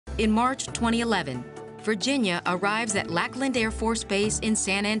in March 2011, Virginia arrives at Lackland Air Force Base in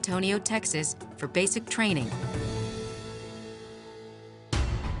San Antonio, Texas, for basic training.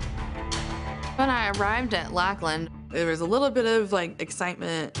 When I arrived at Lackland, there was a little bit of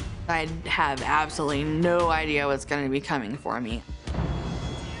excitement. I have absolutely no idea what's going to be coming for me.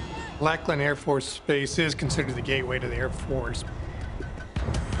 Lackland Air Force Base is considered the gateway to the Air Force.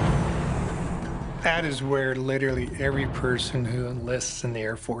 That is where literally every person who enlists in the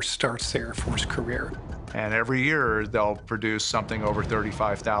Air Force starts their Air Force career. And every year, they'll produce something over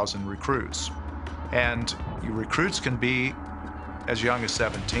 35,000 recruits. And recruits can be as young as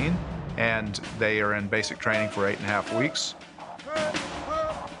 17, and they are in basic training for 8.5 weeks.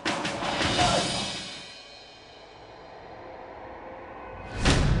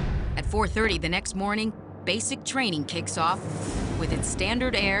 At 4:30 the next morning, basic training kicks off with its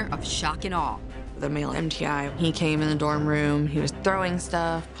standard air of shock and awe. The male MTI, he came in the dorm room, he was throwing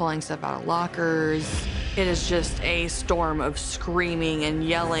stuff, pulling stuff out of lockers. It is just a storm of screaming and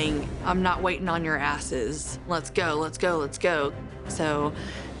yelling. I'm not waiting on your asses. Let's go, let's go, let's go. So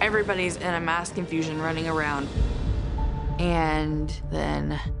everybody's in a mass confusion running around. And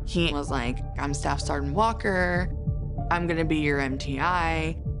then he was like, I'm Staff Sergeant Walker. I'm gonna be your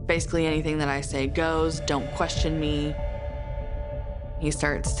MTI. Basically anything that I say goes, don't question me. He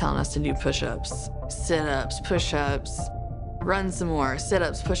starts telling us to do push-ups, sit-ups, push-ups, run some more,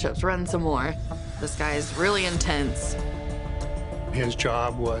 sit-ups, push-ups, run some more. This guy is really intense. His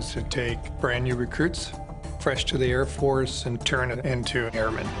job was to take brand new recruits, fresh to the Air Force, and turn it into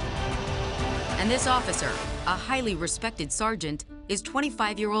airmen. And this officer, a highly respected sergeant, is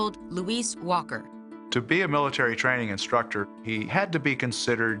 25-year-old Luis Walker. To be a military training instructor, he had to be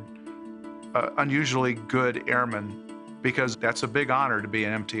considered unusually good airman, because that's a big honor to be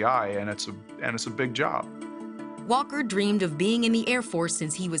an MTI, and it's a big job. Walker dreamed of being in the Air Force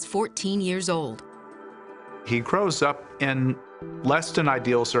since he was 14 years old. He grows up in less than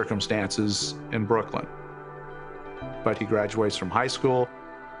ideal circumstances in Brooklyn, but he graduates from high school,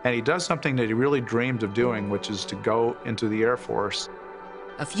 and he does something that he really dreamed of doing, which is to go into the Air Force.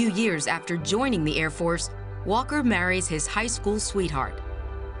 A few years after joining the Air Force, Walker marries his high school sweetheart.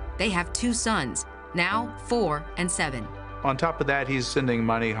 They have 2 sons, now 4 and 7. On top of that, he's sending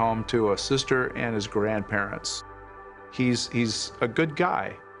money home to a sister and his grandparents. He's a good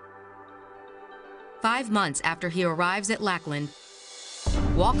guy. 5 months after he arrives at Lackland,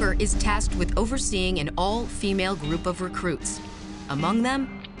 Walker is tasked with overseeing an all-female group of recruits. Among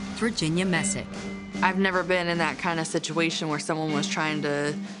them, Virginia Messik. I've never been in that kind of situation where someone was trying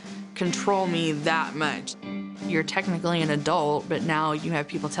to control me that much. You're technically an adult, but now you have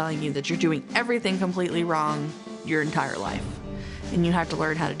people telling you that you're doing everything completely wrong your entire life. And you have to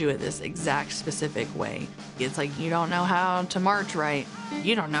learn how to do it this exact specific way. It's like you don't know how to march right.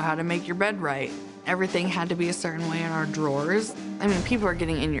 You don't know how to make your bed right. Everything had to be a certain way in our drawers. I mean, people are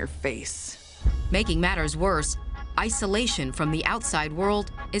getting in your face. Making matters worse, isolation from the outside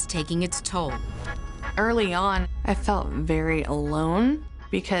world is taking its toll. Early on, I felt very alone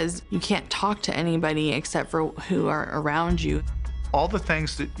because you can't talk to anybody except for who are around you. All the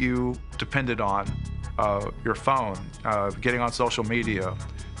things that you depended on, your phone, getting on social media,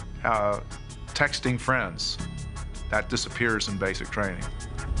 texting friends, that disappears in basic training.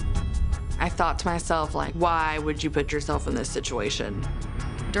 I thought to myself, like, why would you put yourself in this situation?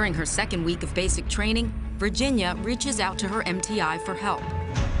 During her second week of basic training, Virginia reaches out to her MTI for help.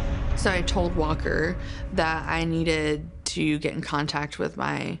 So I told Walker that I needed to get in contact with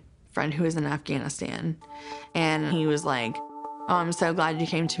my friend who was in Afghanistan. And he was like, oh, I'm so glad you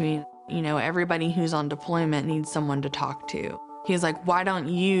came to me. You know, everybody who's on deployment needs someone to talk to. He's like, why don't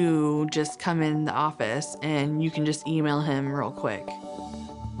you just come in the office and you can just email him real quick.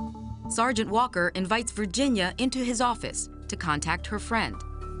 Sergeant Walker invites Virginia into his office to contact her friend.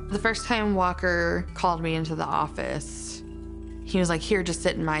 The first time Walker called me into the office, he was like, here, just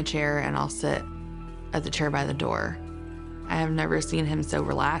sit in my chair and I'll sit at the chair by the door. I have never seen him so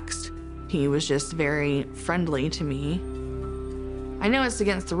relaxed. He was just very friendly to me. I know it's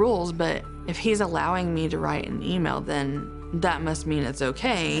against the rules, but if he's allowing me to write an email, then that must mean it's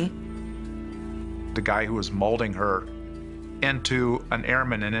okay. The guy who was molding her into an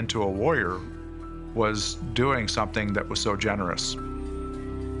airman and into a warrior was doing something that was so generous.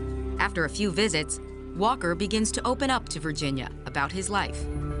 After a few visits, Walker begins to open up to Virginia about his life.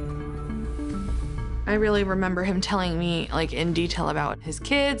 I really remember him telling me, like, in detail about his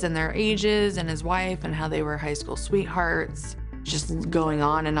kids and their ages and his wife and how they were high school sweethearts. Just going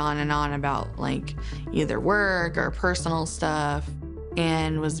on and on and on about, like, either work or personal stuff,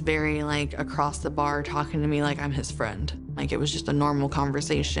 and was very, like, across the bar talking to me like I'm his friend. Like, it was just a normal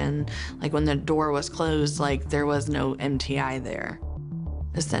conversation. Like, when the door was closed, like, there was no MTI there,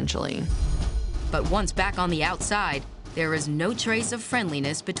 essentially. But once back on the outside, there is no trace of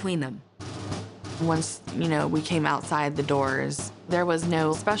friendliness between them. Once, we came outside the doors, there was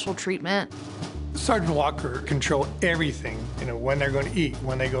no special treatment. Sergeant Walker controlled everything, when they're going to eat,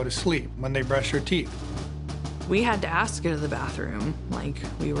 when they go to sleep, when they brush their teeth. We had to ask to go to the bathroom, like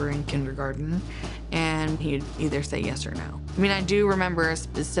we were in kindergarten, and he'd either say yes or no. I mean, I do remember a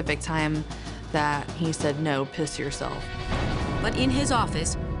specific time that he said, no, piss yourself. But in his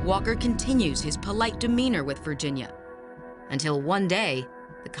office, Walker continues his polite demeanor with Virginia, until one day,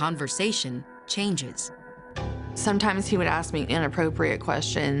 the conversation changes. Sometimes he would ask me inappropriate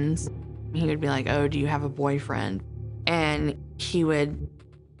questions. He would be like, oh, do you have a boyfriend? And he would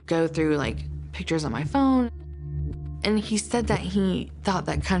go through like pictures on my phone. And he said that he thought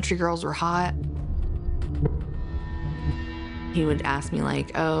that country girls were hot. He would ask me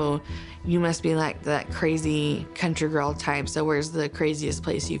like, oh, you must be like that crazy country girl type, so where's the craziest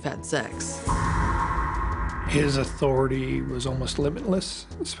place you've had sex? His authority was almost limitless,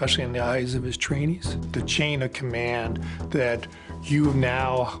 especially in the eyes of his trainees. The chain of command that you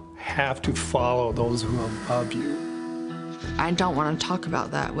now have to follow those who are above you. I don't want to talk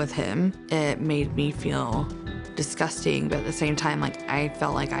about that with him. It made me feel disgusting, but at the same time, like, I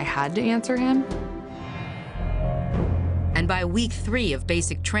felt like I had to answer him. And by week 3 of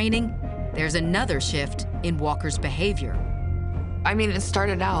basic training, there's another shift in Walker's behavior. I mean, it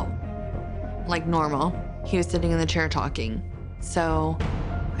started out like normal. He was sitting in the chair talking. So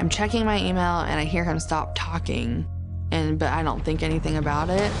I'm checking my email and I hear him stop talking, but I don't think anything about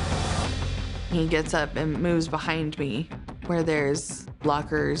it. He gets up and moves behind me where there's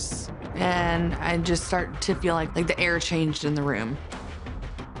lockers, and I just start to feel like the air changed in the room.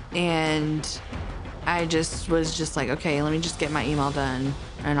 And I was just like, okay, let me just get my email done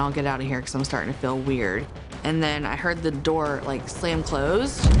and I'll get out of here because I'm starting to feel weird. And then I heard the door like slam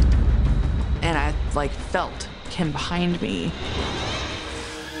closed, and I like felt him behind me.